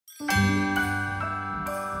Good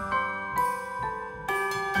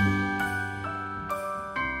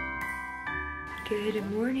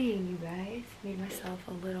morning, you guys. Made myself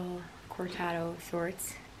a little cortado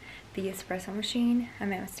sorts. The espresso machine.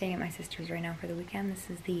 I'm staying at my sister's right now for the weekend.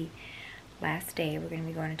 This is the last day. We're going to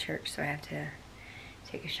be going to church, so I have to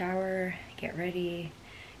take a shower, get ready,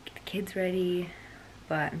 get the kids ready.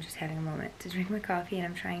 But I'm just having a moment to drink my coffee, and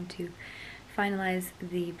I'm trying to finalize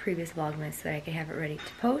the previous Vlogmas so that I can have it ready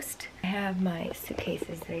to post. I have my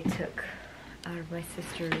suitcases that I took out of my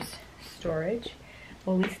sister's storage.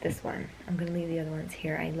 Well, at least this one. I'm gonna leave the other ones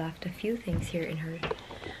here. I left a few things here in her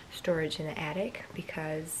storage in the attic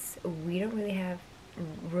because we don't really have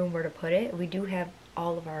room where to put it. We do have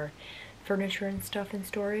all of our furniture and stuff in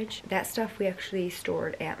storage. That stuff we actually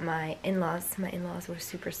stored at my in-laws. My in-laws were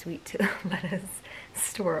super sweet to let us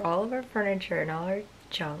store all of our furniture and all our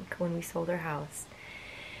junk when we sold our house.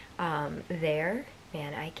 There,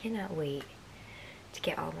 man, I cannot wait to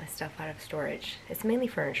get all my stuff out of storage. It's mainly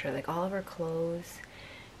furniture, like all of our clothes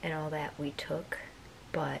and all that we took,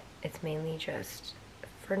 but it's mainly just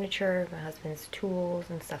furniture, my husband's tools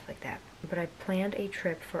and stuff like that. But I planned a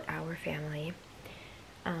trip for our family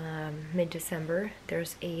mid-December.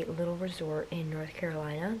 There's a little resort in North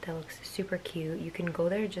Carolina that looks super cute. You can go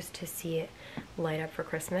there just to see it light up for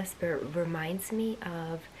Christmas, but it reminds me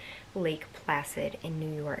of Lake Placid in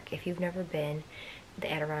New York. If you've never been,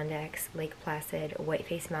 the Adirondacks, Lake Placid,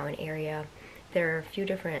 Whiteface Mountain area. There are a few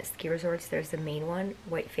different ski resorts. There's the main one,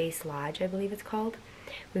 Whiteface Lodge, I believe it's called.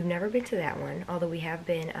 We've never been to that one, although we have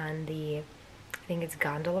been on the, I think it's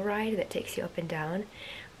gondola ride that takes you up and down.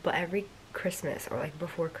 But every Christmas, or like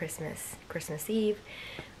before Christmas, Christmas Eve,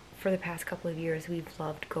 for the past couple of years, we've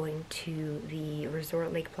loved going to the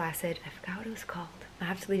resort Lake Placid. I forgot what it was called. I'll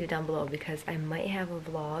have to leave it down below because I might have a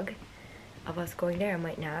vlog of us going there, I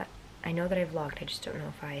might not. I know that I vlogged, I just don't know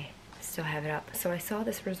if I still have it up. So I saw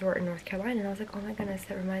this resort in North Carolina and I was like, oh my goodness,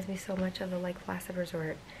 that reminds me so much of the Lake Placid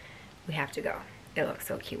resort. We have to go. It looks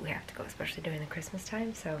so cute, we have to go, especially during the Christmas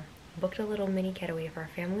time. So I booked a little mini getaway for our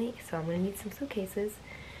family, so I'm gonna need some suitcases.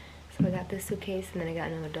 So I got this suitcase and then I got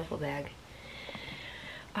another duffel bag.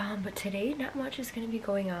 But today, not much is gonna be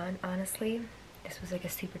going on, honestly. This was like a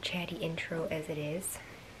super chatty intro as it is,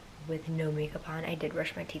 with no makeup on. I did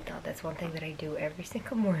brush my teeth though. That's one thing that I do every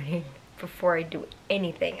single morning before I do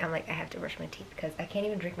anything. I'm like, I have to brush my teeth because I can't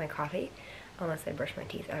even drink my coffee unless I brush my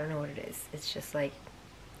teeth. I don't know what it is. It's just like,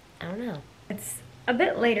 I don't know. It's a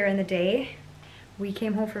bit later in the day. We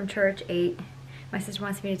came home from church, ate. My sister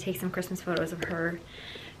wants me to take some Christmas photos of her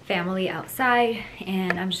family outside,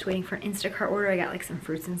 and I'm just waiting for an Instacart order. I got like some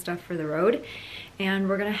fruits and stuff for the road, and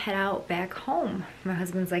we're gonna head out back home. My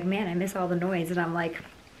husband's like, man, I miss all the noise, and I'm like,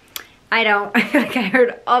 I don't. Like, I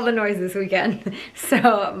heard all the noise this weekend.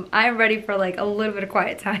 So I'm ready for like a little bit of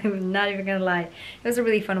quiet time. I'm not even gonna lie. It was a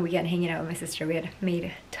really fun weekend hanging out with my sister. We had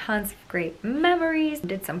made tons of great memories,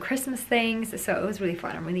 did some Christmas things, so it was really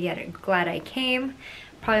fun. I'm really glad I came.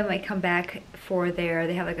 Probably might come back for they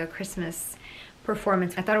have like a Christmas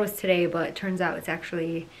performance. I thought it was today, but it turns out it's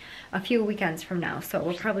actually a few weekends from now. So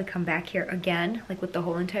we'll probably come back here again, like with the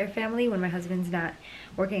whole entire family when my husband's not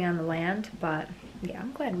working on the land. But yeah,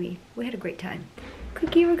 I'm glad we had a great time.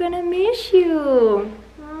 Cookie, we're gonna miss you.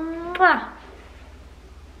 Mwah.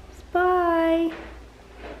 Bye.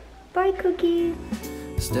 Bye, Cookie.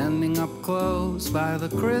 Standing up close by the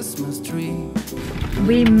Christmas tree.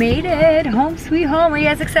 We made it. Home sweet home. Are you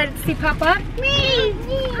guys excited to see Papa? Me!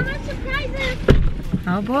 I want surprises!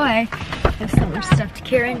 Oh boy. I have so much stuff to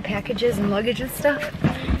carry in, packages and luggage and stuff.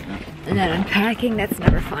 And then unpacking, that's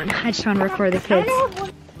never fun. I just want to record the kids.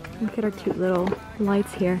 Look at our cute little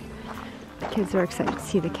lights here. The kids are excited to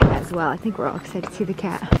see the cat as well. I think we're all excited to see the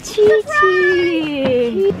cat.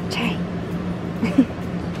 Chi-Chi! Chi!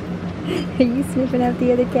 Are you sniffing out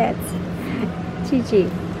the other cats? Chi-Chi.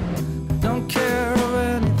 Don't care of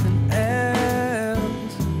anything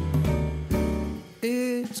else.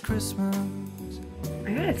 It's Christmas.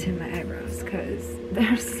 I gotta tint my eyebrows because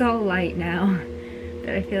they're so light now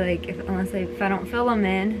that I feel like if I don't fill them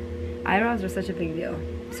in, eyebrows are such a big deal.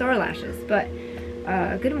 So are lashes. But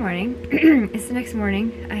good morning. It's the next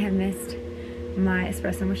morning. I have missed my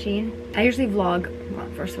espresso machine. I usually vlog, well,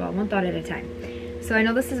 first of all, one thought at a time. So I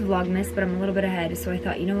know this is Vlogmas, but I'm a little bit ahead. So I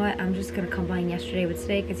thought, you know what, I'm just gonna combine yesterday with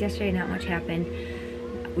today because yesterday not much happened.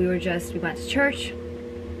 We went to church,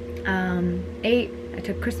 ate, I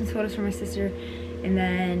took Christmas photos for my sister, and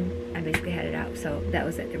then I basically headed out. So that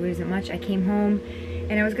was it. There wasn't much. I came home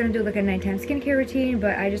and I was gonna do like a nighttime skincare routine,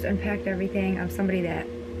 but I just unpacked everything. I'm somebody that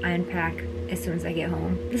I unpack as soon as I get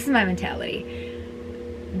home. This is my mentality.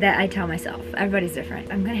 that I tell myself. Everybody's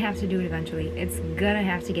different. I'm gonna have to do it eventually. It's gonna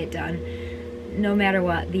have to get done. No matter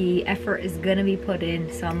what, the effort is gonna be put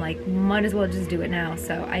in, so I'm like, might as well just do it now.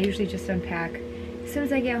 So I usually just unpack as soon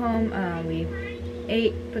as I get home. We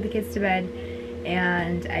ate, put the kids to bed,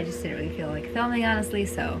 and I just didn't really feel like filming, honestly,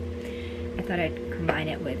 so I thought I'd combine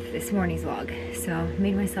it with this morning's vlog. So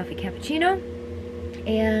made myself a cappuccino,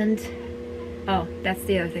 and oh, that's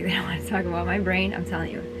the other thing that I want to talk about. My brain, I'm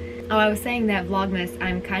telling you. Oh, I was saying that Vlogmas,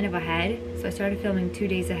 I'm kind of ahead, so I started filming 2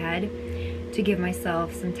 days ahead to give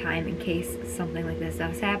myself some time in case something like this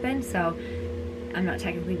does happen, so I'm not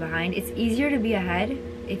technically behind. It's easier to be ahead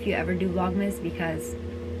if you ever do Vlogmas because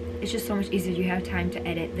it's just so much easier. You have time to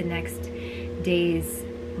edit the next day's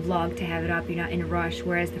vlog to have it up. You're not in a rush,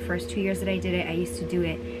 whereas the first 2 years that I did it, I used to do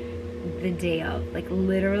it the day of. Like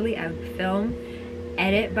literally, I would film,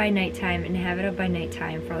 edit by nighttime, and have it up by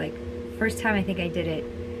nighttime for like, first time I think I did it.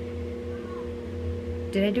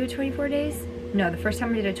 Did I do it 24 days? No, the first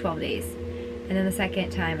time I did it 12 days. And then the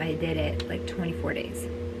second time I did it like 24 days.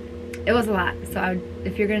 It was a lot. So I would,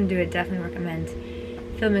 if you're gonna do it, definitely recommend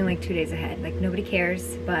filming like 2 days ahead. Like nobody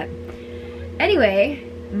cares, but anyway,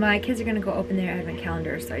 my kids are gonna go open their advent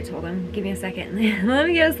calendars. So I told them, give me a second. Let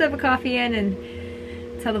me get a sip of coffee in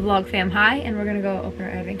and tell the vlog fam hi. And we're gonna go open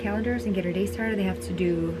our advent calendars and get our day started. They have to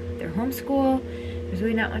do their homeschool. There's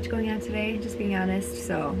really not much going on today, just being honest.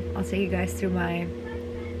 So I'll take you guys through my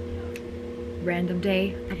random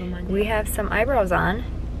day of a Monday. We have some eyebrows on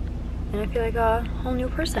and I feel like a whole new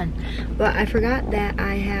person. But I forgot that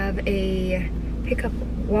I have a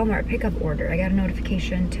Walmart pickup order. I got a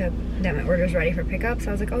notification that my order is ready for pickup, so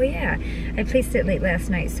I was like, oh yeah, I placed it late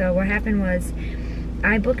last night. So what happened was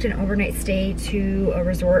I booked an overnight stay to a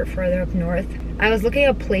resort further up north. I was looking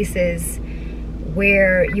at places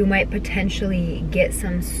where you might potentially get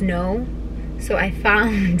some snow. So I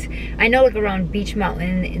found, I know like around Beach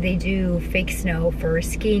Mountain, they do fake snow for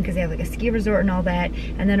skiing because they have like a ski resort and all that.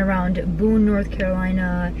 And then around Boone, North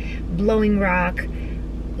Carolina, Blowing Rock,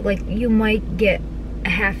 like you might get a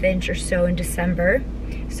 ½ inch or so in December.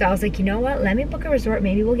 So I was like, you know what, let me book a resort,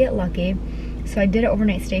 maybe we'll get lucky. So I did an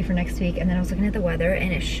overnight stay for next week, and then I was looking at the weather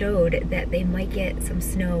and it showed that they might get some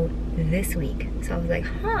snow this week. So I was like,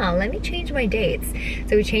 huh, let me change my dates.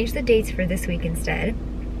 So we changed the dates for this week instead.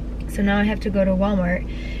 So now I have to go to Walmart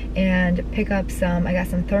and pick up some, I got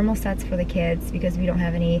some thermal sets for the kids because we don't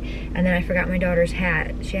have any. And then I forgot my daughter's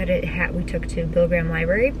hat. She had a hat we took to Bill Graham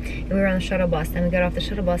Library, and we were on the shuttle bus. Then we got off the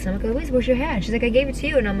shuttle bus and I'm like, Louise, where's your hat? She's like, I gave it to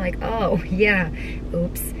you. And I'm like, oh yeah,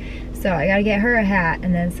 oops. So I gotta get her a hat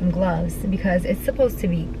and then some gloves because it's supposed to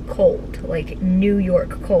be cold, like New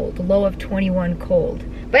York cold, low of 21 cold.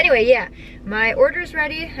 But anyway, yeah, my order's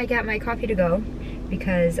ready. I got my coffee to go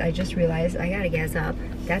because I just realized I gotta gas up.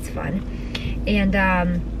 That's fun. And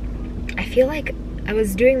I feel like I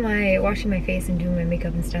was doing washing my face and doing my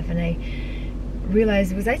makeup and stuff, and I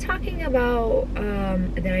realized, was I talking about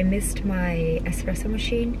that I missed my espresso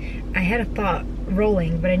machine? I had a thought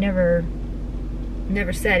rolling, but I never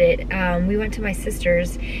said it. We went to my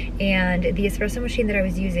sister's, and the espresso machine that I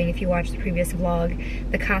was using, if you watched the previous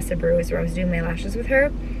vlog, the Casa Brews, where I was doing my lashes with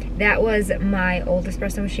her, that was my old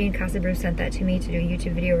espresso machine. Casa Brew sent that to me to do a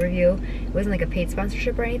YouTube video review. It wasn't like a paid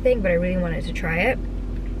sponsorship or anything, but I really wanted to try it.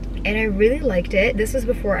 And I really liked it. This was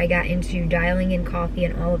before I got into dialing in coffee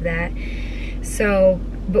and all of that. So,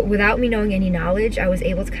 but without me knowing any knowledge, I was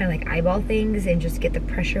able to kind of like eyeball things and just get the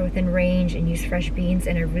pressure within range and use fresh beans,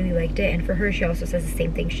 and I really liked it. And for her, she also says the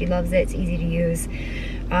same thing. She loves it. It's easy to use.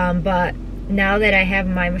 But now that I have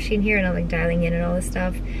my machine here and I'm like dialing in and all this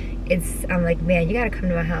stuff, I'm like, man, you gotta come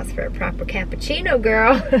to my house for a proper cappuccino,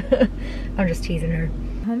 girl. I'm just teasing her.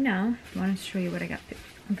 Home now. I wanted to show you what I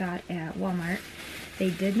got at Walmart.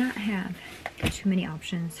 They did not have too many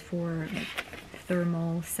options for like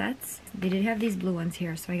thermal sets. They did have these blue ones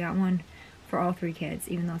here, so I got one for all 3 kids,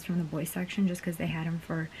 even though it's from the boys section, just because they had them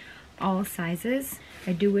for all sizes.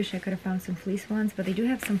 I do wish I could have found some fleece ones, but they do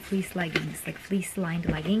have some fleece leggings, like fleece lined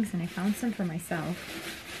leggings, and I found some for myself.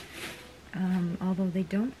 Although they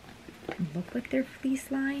don't look like they're fleece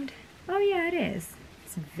lined. Oh yeah, it is.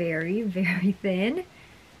 It's very, very thin.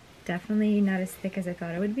 Definitely not as thick as I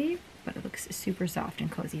thought it would be, but it looks super soft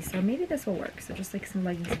and cozy, so maybe this will work. So just like some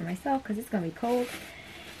leggings for myself because it's gonna be cold.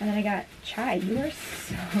 And then I got Chai, you are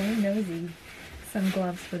so nosy, some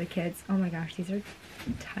gloves for the kids. Oh my gosh, these are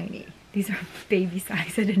tiny. These are baby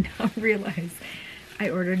size. I did not realize I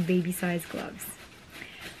ordered baby size gloves.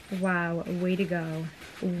 Wow, way to go.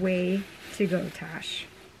 Way to go, Tosh.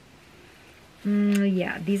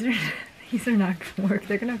 Yeah, these are not gonna work.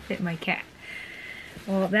 They're gonna fit my cat.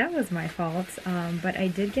 Well, that was my fault, but I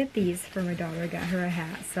did get these for my daughter. I got her a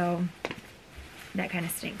hat, so that kind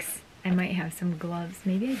of stinks. I might have some gloves.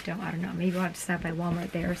 Maybe I don't know. Maybe I'll have to stop by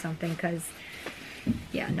Walmart there or something, because,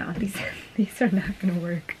 yeah, no, these are not going to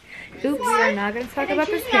work. Oops, we're not going to talk about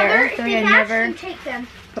this hair. I feel like I never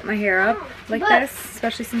put my hair up like this,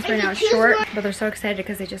 especially since right now it's short. But they're so excited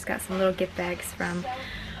because they just got some little gift bags from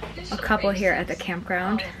a couple here at the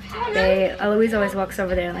campground. Eloise always walks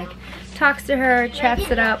over there and like talks to her, chats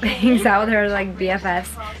it up, hangs out with her like BFFs.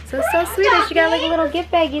 So it's so sweet that she got like little gift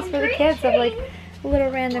baggies for the kids of like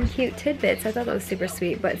little random cute tidbits. I thought that was super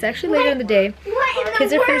sweet, but it's actually later in the day.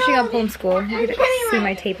 Kids are finishing up homeschool. You can see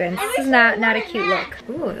my tape-ins. This is not a cute look.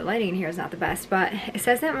 Ooh, the lighting in here is not the best, but it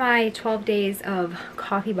says that my 12 days of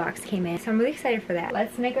coffee box came in, so I'm really excited for that.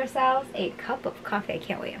 Let's make ourselves a cup of coffee. I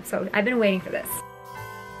can't wait. So I've been waiting for this.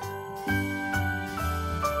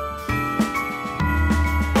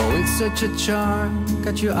 Oh, it's such a charm,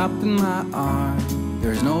 got you up in my arm.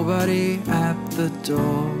 There's nobody at the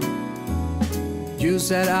door. You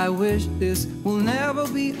said I wish this will never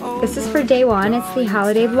be over. This is for day one. It's the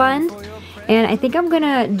holiday blend. And I think I'm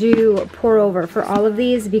gonna do pour over for all of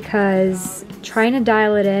these because trying to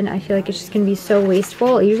dial it in, I feel like it's just gonna be so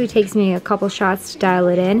wasteful. It usually takes me a couple shots to dial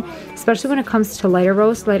it in, especially when it comes to lighter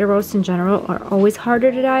roasts. Lighter roasts in general are always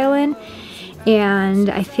harder to dial in.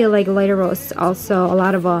 And I feel like lighter roasts also, a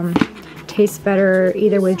lot of them taste better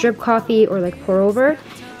either with drip coffee or like pour over.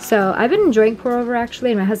 So I've been enjoying pour over actually,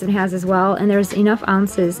 and my husband has as well, and there's enough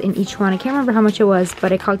ounces in each one. I can't remember how much it was,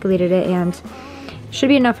 but I calculated it and should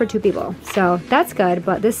be enough for 2 people. So that's good,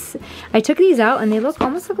 but this, I took these out and they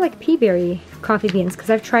almost look like pea berry coffee beans, because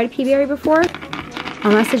I've tried pea berry before,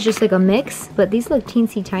 unless it's just like a mix, but these look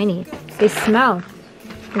teensy tiny. They smell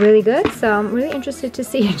really good, so I'm really interested to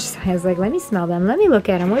see. I was like, let me smell them, let me look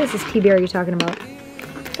at them. What is this pea berry you're talking about?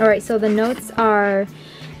 All right, so the notes are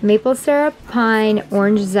maple syrup, pine,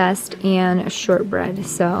 orange zest, and shortbread.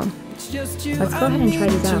 So let's go ahead and try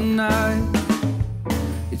these out.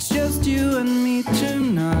 It's just you and me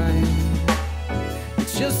tonight.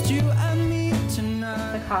 It's just you and me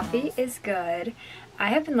tonight. The coffee is good. I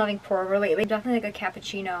have been loving pour over lately. Definitely like a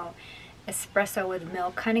cappuccino, espresso with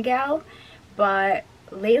milk kind of gal. But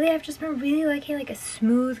lately I've just been really liking like a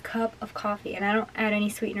smooth cup of coffee. And I don't add any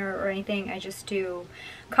sweetener or anything. I just do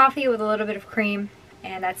coffee with a little bit of cream.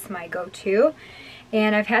 And that's my go-to.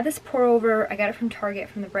 And I've had this pour over. I got it from Target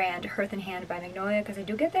from the brand Hearth and Hand by Magnolia, because I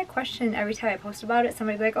do get that question every time I post about it.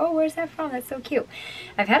 Somebody's like, oh, where's that from? That's so cute.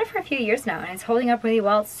 I've had it for a few years now and it's holding up really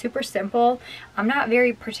well. It's super simple. I'm not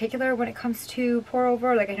very particular when it comes to pour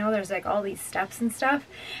over. Like, I know there's like all these steps and stuff.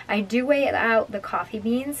 I do weigh out the coffee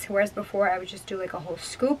beans, whereas before I would just do like a whole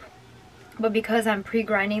scoop. But because I'm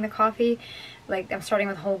pre-grinding the coffee, like I'm starting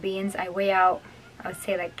with whole beans, I weigh out, I would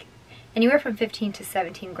say like anywhere from 15 to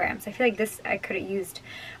 17 grams. I feel like this I could have used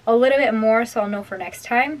a little bit more, so I'll know for next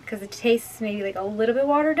time, because it tastes maybe like a little bit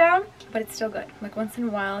watered down, but it's still good. Like once in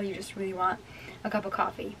a while you just really want a cup of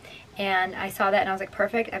coffee. And I saw that and I was like,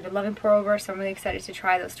 perfect. I've been loving pour over, so I'm really excited to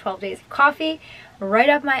try those 12 days of coffee. Right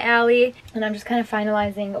up my alley. And I'm just kind of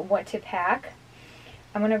finalizing what to pack.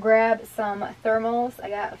 I'm gonna grab some thermals. I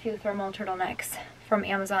got a few thermal turtlenecks from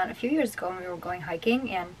Amazon a few years ago when we were going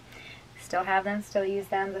hiking, and still have them, still use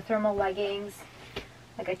them. The thermal leggings,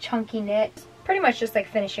 like a chunky knit. Pretty much just like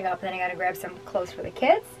finishing up, and then I gotta grab some clothes for the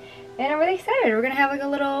kids. And I'm really excited. We're gonna have like a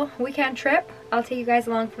little weekend trip. I'll take you guys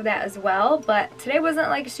along for that as well. But today wasn't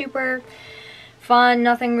like super fun,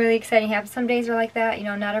 nothing really exciting happened. Some days are like that, you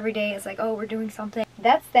know, not every day is like, oh, we're doing something.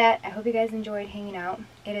 That's that. I hope you guys enjoyed hanging out.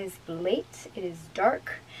 It is late, it is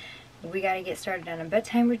dark. We gotta get started on a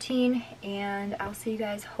bedtime routine, and I'll see you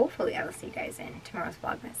guys, hopefully I will see you guys in tomorrow's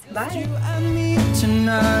Vlogmas. Bye! You and me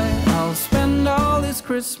tonight. I'll spend all this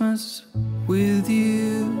Christmas with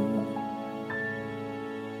you.